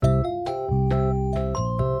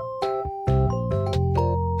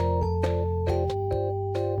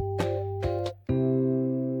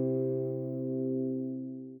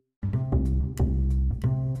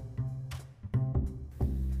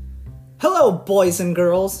Hello, boys and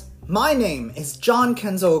girls. My name is John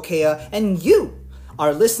Kenzo Okea, and you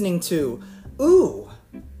are listening to Ooh,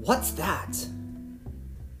 What's That?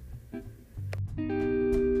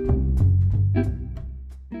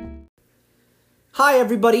 Hi,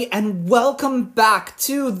 everybody, and welcome back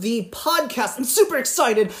to the podcast. I'm super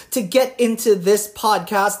excited to get into this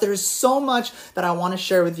podcast. There's so much that I want to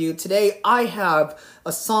share with you. Today, I have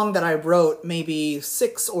a song that I wrote maybe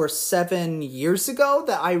 6 or 7 years ago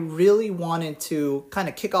that I really wanted to kind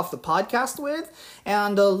of kick off the podcast with,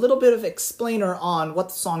 and a little bit of explainer on what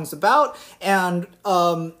the song's about and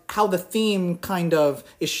how the theme kind of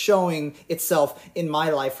is showing itself in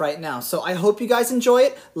my life right now. So I hope you guys enjoy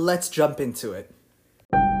it. Let's jump into it.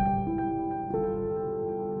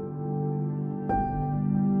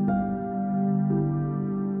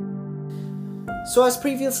 So as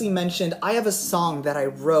previously mentioned, I have a song that I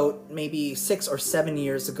wrote maybe 6 or 7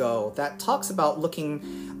 years ago that talks about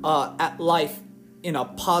looking at life in a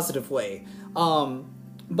positive way.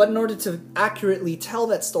 But in order to accurately tell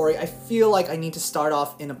that story, I feel like I need to start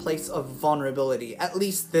off in a place of vulnerability, at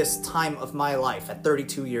least this time of my life at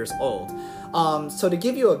 32 years old. So to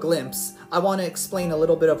give you a glimpse, I want to explain a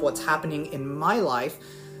little bit of what's happening in my life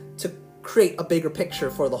to create a bigger picture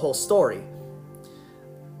for the whole story.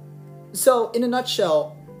 So, in a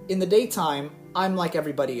nutshell, in the daytime, I'm like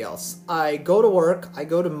everybody else. I go to work, I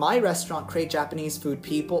go to my restaurant, Create Japanese Food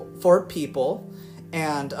for People,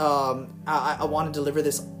 and I want to deliver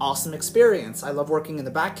this awesome experience. I love working in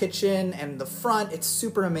the back kitchen and the front. It's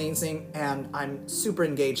super amazing, and I'm super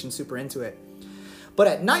engaged and super into it. But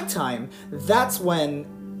at nighttime, that's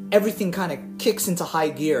when everything kind of kicks into high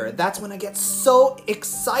gear. That's when I get so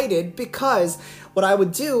excited because what I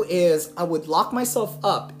would do is I would lock myself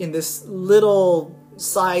up in this little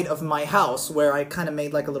side of my house where I kind of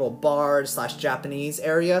made like a little bar / Japanese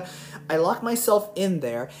area. I lock myself in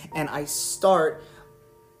there and I start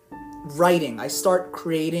writing, I start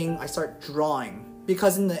creating, I start drawing.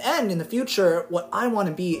 Because in the end, in the future, what I want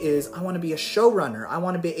to be is I want to be a showrunner. I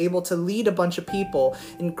want to be able to lead a bunch of people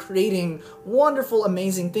in creating wonderful,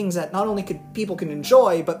 amazing things that not only people can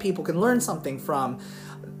enjoy, but people can learn something from.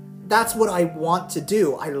 That's what I want to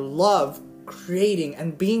do. I love creating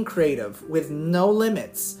and being creative with no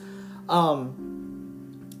limits.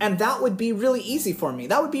 And that would be really easy for me.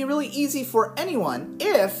 That would be really easy for anyone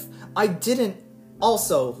if I didn't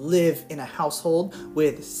also live in a household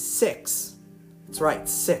with 6. That's right,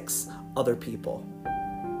 6 other people.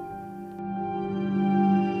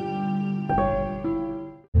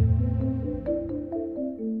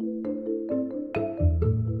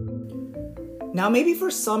 Now, maybe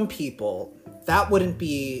for some people, that wouldn't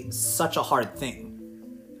be such a hard thing.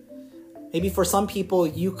 Maybe for some people,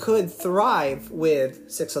 you could thrive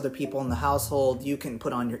with 6 other people in the household. You can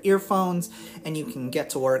put on your earphones and you can get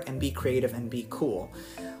to work and be creative and be cool.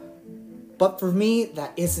 But for me,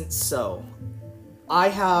 that isn't so. I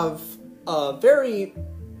have a very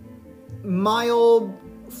mild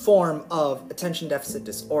form of attention deficit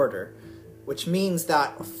disorder, which means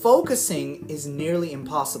that focusing is nearly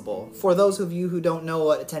impossible. For those of you who don't know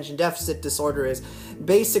what attention deficit disorder is,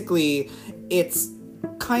 basically it's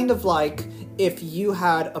kind of like if you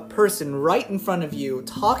had a person right in front of you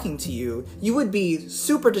talking to you, you would be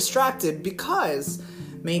super distracted because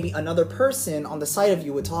maybe another person on the side of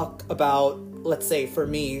you would talk about, let's say for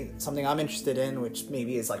me, something I'm interested in, which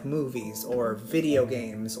maybe is like movies or video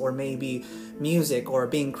games or maybe music or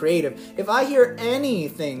being creative. If I hear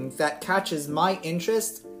anything that catches my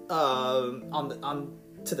interest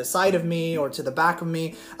to the side of me or to the back of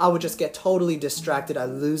me, I would just get totally distracted. I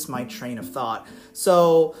lose my train of thought.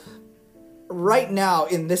 So right now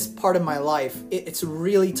in this part of my life, it's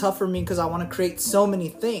really tough for me because I want to create so many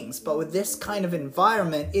things. But with this kind of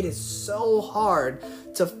environment, it is so hard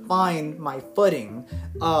to find my footing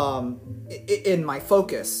in my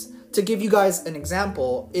focus. To give you guys an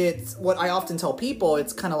example, it's what I often tell people,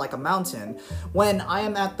 it's kind of like a mountain. When I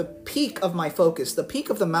am at the peak of my focus, the peak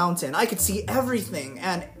of the mountain, I could see everything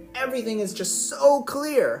and everything is just so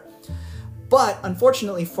clear. But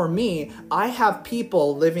unfortunately for me, I have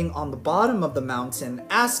people living on the bottom of the mountain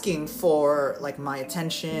asking for like my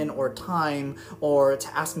attention or time, or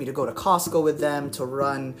to ask me to go to Costco with them to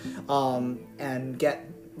run and get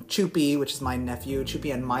Chupi, which is my nephew,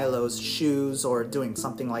 Chupi and Milo's shoes, or doing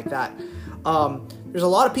something like that. There's a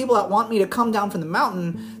lot of people that want me to come down from the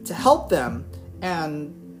mountain to help them,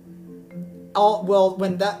 and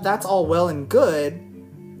when that's all well and good,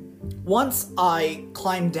 once I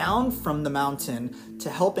climb down from the mountain to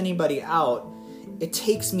help anybody out, it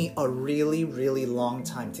takes me a really, really long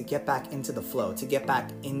time to get back into the flow, to get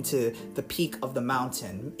back into the peak of the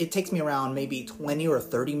mountain. It takes me around maybe 20 or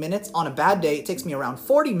 30 minutes. On a bad day, it takes me around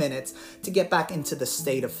 40 minutes to get back into the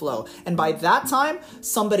state of flow. And by that time,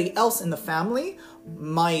 somebody else in the family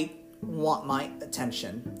might want my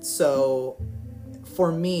attention. So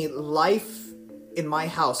for me, life in my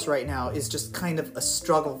house right now is just kind of a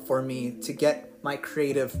struggle for me to get my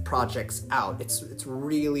creative projects out. It's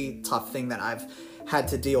really tough thing that I've had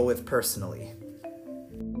to deal with personally.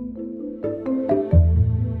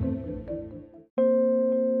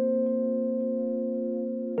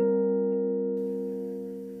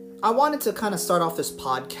 I wanted to kind of start off this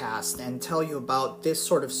podcast and tell you about this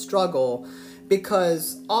sort of struggle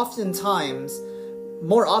because oftentimes,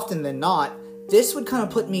 more often than not, this would kind of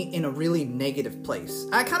put me in a really negative place.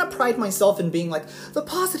 I kind of pride myself in being like the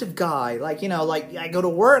positive guy. Like, like I go to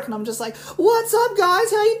work and I'm just like, what's up guys?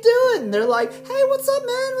 How you doing? And they're like, hey, what's up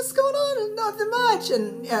man? What's going on? And nothing much.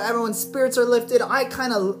 And everyone's spirits are lifted. I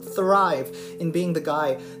kind of thrive in being the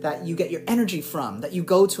guy that you get your energy from, that you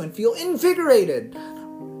go to and feel invigorated.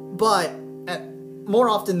 But more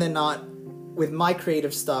often than not, with my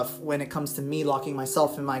creative stuff, when it comes to me locking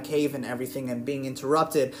myself in my cave and everything and being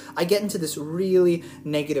interrupted, I get into this really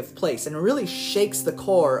negative place and it really shakes the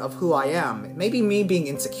core of who I am. Maybe me being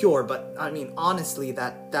insecure, but I mean, honestly,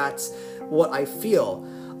 that's what I feel.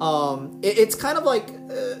 It's kind of like,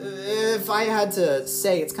 if I had to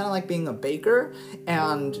say, it's kind of like being a baker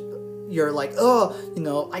and you're like,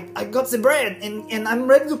 I got the bread and I'm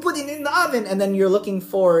ready to put it in the oven. And then you're looking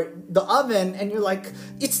for the oven and you're like,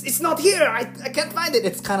 it's not here. I can't find it.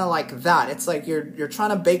 It's kind of like that. It's like you're trying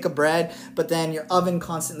to bake a bread, but then your oven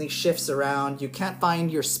constantly shifts around. You can't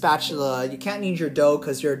find your spatula. You can't knead your dough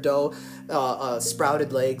because your dough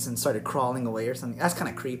sprouted legs and started crawling away or something. That's kind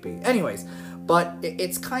of creepy. Anyways, but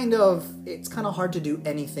it's kind of hard to do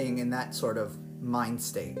anything in that sort of mind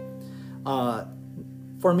state.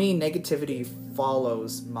 For me, negativity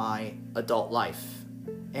follows my adult life,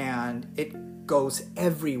 and it goes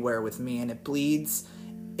everywhere with me, and it bleeds.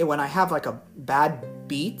 When I have like a bad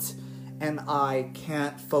beat and I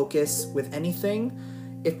can't focus with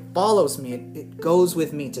anything, it follows me. It goes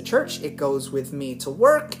with me to church, it goes with me to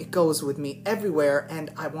work, it goes with me everywhere,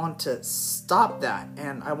 and I want to stop that,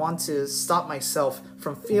 and I want to stop myself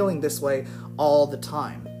from feeling this way all the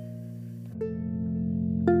time.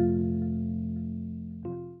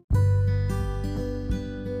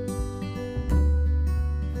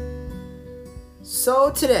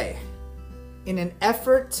 So today, in an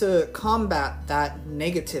effort to combat that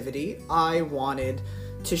negativity, I wanted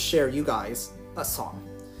to share you guys a song.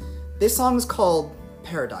 This song is called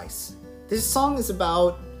Paradise. This song is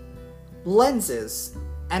about lenses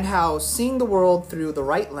and how seeing the world through the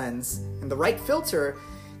right lens and the right filter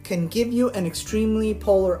can give you an extremely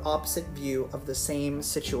polar opposite view of the same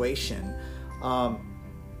situation.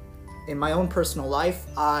 In my own personal life,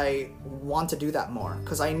 I want to do that more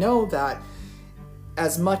because I know that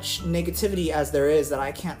as much negativity as there is that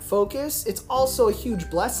I can't focus, it's also a huge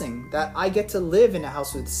blessing that I get to live in a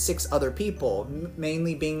house with 6 other people,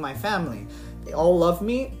 mainly being my family. They all love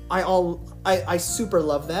me. I super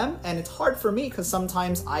love them, and it's hard for me because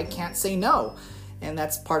sometimes I can't say no. And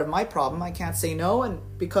that's part of my problem. I can't say no, and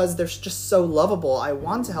because they're just so lovable, I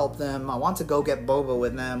want to help them. I want to go get boba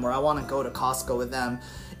with them, or I want to go to Costco with them.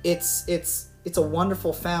 It's a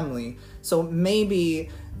wonderful family. So maybe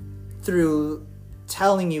through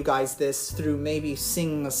telling you guys this, through maybe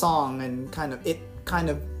singing a song, and it kind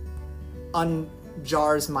of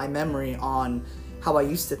unjars my memory on how I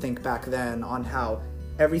used to think back then, on how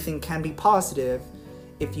everything can be positive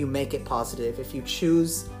if you make it positive. If you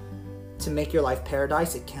choose to make your life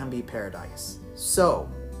paradise, it can be paradise. So,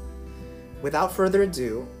 without further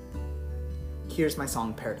ado, here's my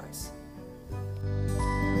song, Paradise.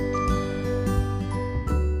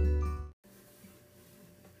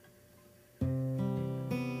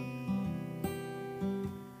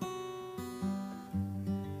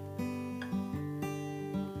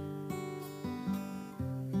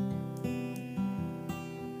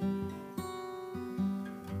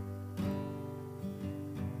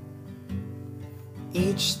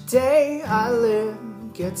 Each day I live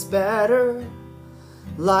gets better,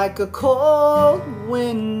 like a cold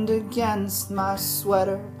wind against my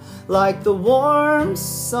sweater, like the warm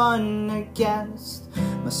sun against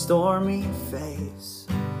my stormy face.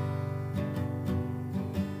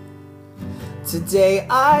 Today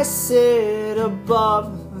I sit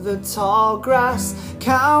above the tall grass,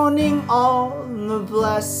 counting all the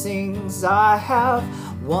blessings I have,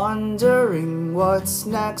 wondering what's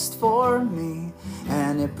next for me,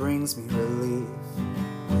 and it brings me relief.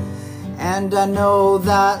 And I know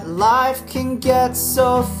that life can get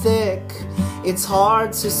so thick, it's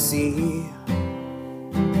hard to see.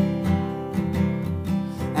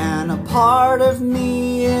 And a part of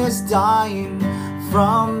me is dying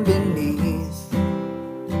from beneath.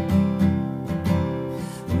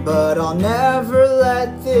 But I'll never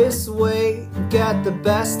let this weight get the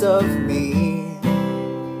best of me.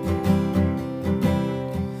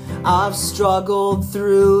 I've struggled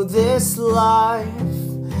through this life,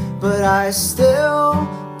 but I still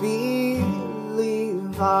believe.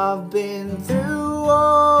 I've been through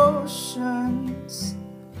oceans,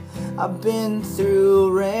 I've been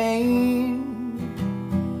through rain,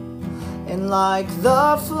 and like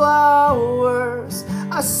the flowers,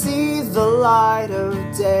 I see the light of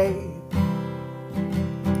day.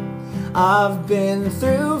 I've been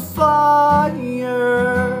through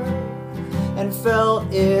fire and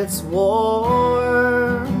felt its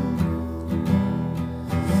warmth.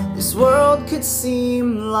 This world could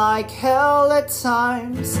seem like hell at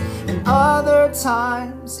times, and other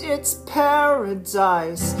times it's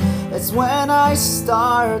paradise. That's when I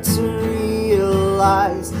start to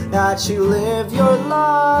realize that you live your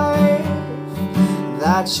life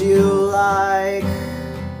that you like.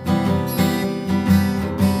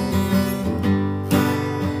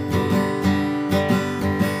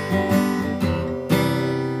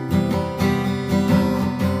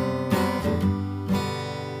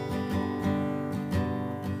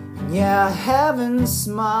 Yeah, heaven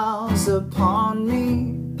smiles upon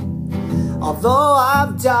me, although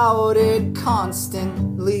I've doubted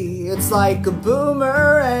constantly. It's like a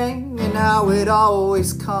boomerang, and now it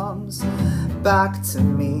always comes back to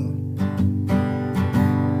me.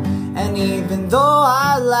 And even though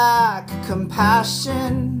I lack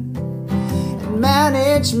compassion and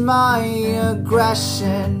manage my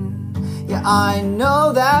aggression, yeah, I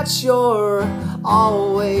know that you're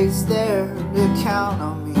always there to count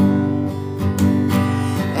on me.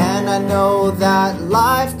 And I know that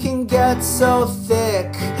life can get so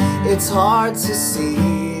thick, it's hard to see.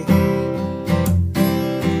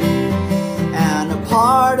 And a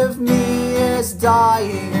part of me is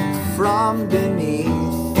dying from beneath.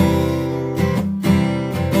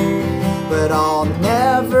 But I'll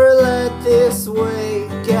never let this weight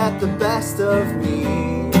get the best of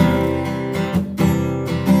me.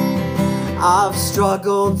 I've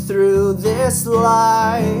struggled through this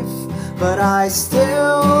life, but I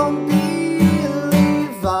still believe.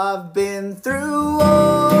 I've been through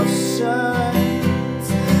oceans,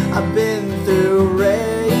 I've been through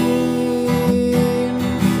rain,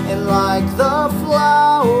 and like the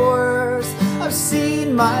flowers, I've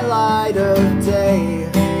seen my light of day.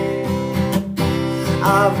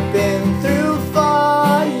 I've been through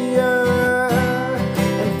fire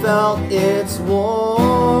and felt its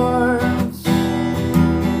warmth.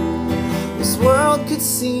 This world could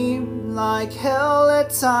seem like hell at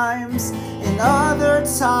times, and other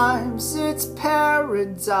times it's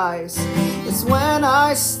paradise. It's when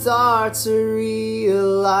I start to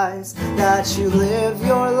realize that you live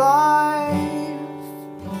your life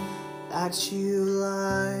that you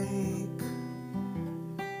like.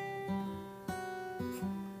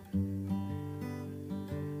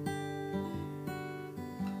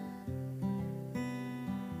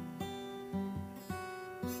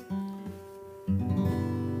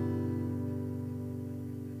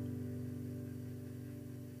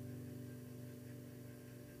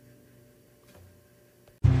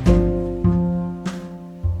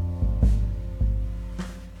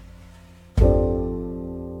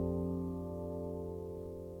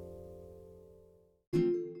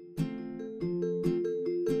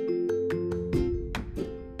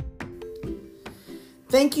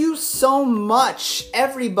 Thank you so much,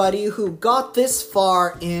 everybody who got this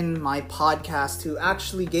far in my podcast, who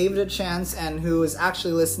actually gave it a chance and who is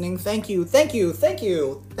actually listening. Thank you, thank you, thank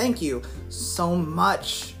you, thank you so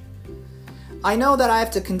much. I know that I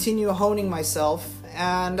have to continue honing myself,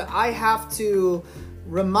 and I have to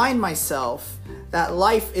remind myself that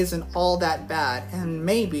life isn't all that bad, and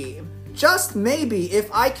maybe, just maybe,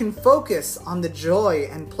 if I can focus on the joy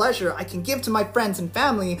and pleasure I can give to my friends and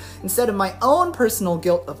family instead of my own personal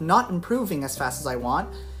guilt of not improving as fast as I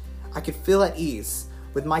want, I could feel at ease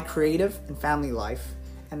with my creative and family life,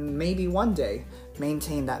 and maybe one day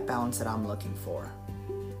maintain that balance that I'm looking for.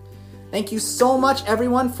 Thank you so much,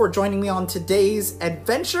 everyone, for joining me on today's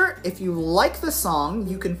adventure. If you like the song,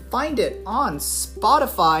 you can find it on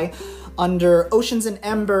Spotify under Oceans and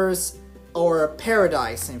Embers or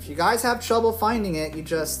Paradise. And if you guys have trouble finding it, you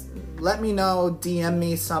just let me know, DM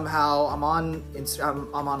me somehow. I'm on Instagram,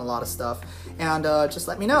 I'm on a lot of stuff, and just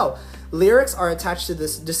let me know. Lyrics are attached to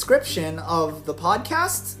this description of the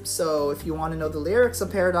podcast, so if you want to know the lyrics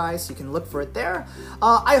of Paradise, you can look for it there.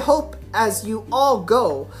 I hope as you all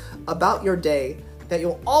go about your day that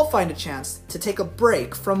you'll all find a chance to take a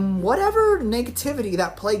break from whatever negativity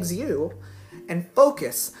that plagues you and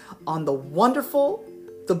focus on the wonderful,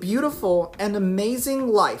 the beautiful, and amazing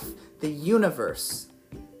life the universe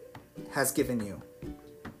has given you.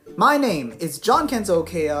 My name is John Kenzo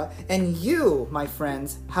Okea, and you, my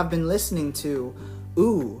friends, have been listening to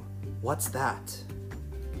Ooh, What's That?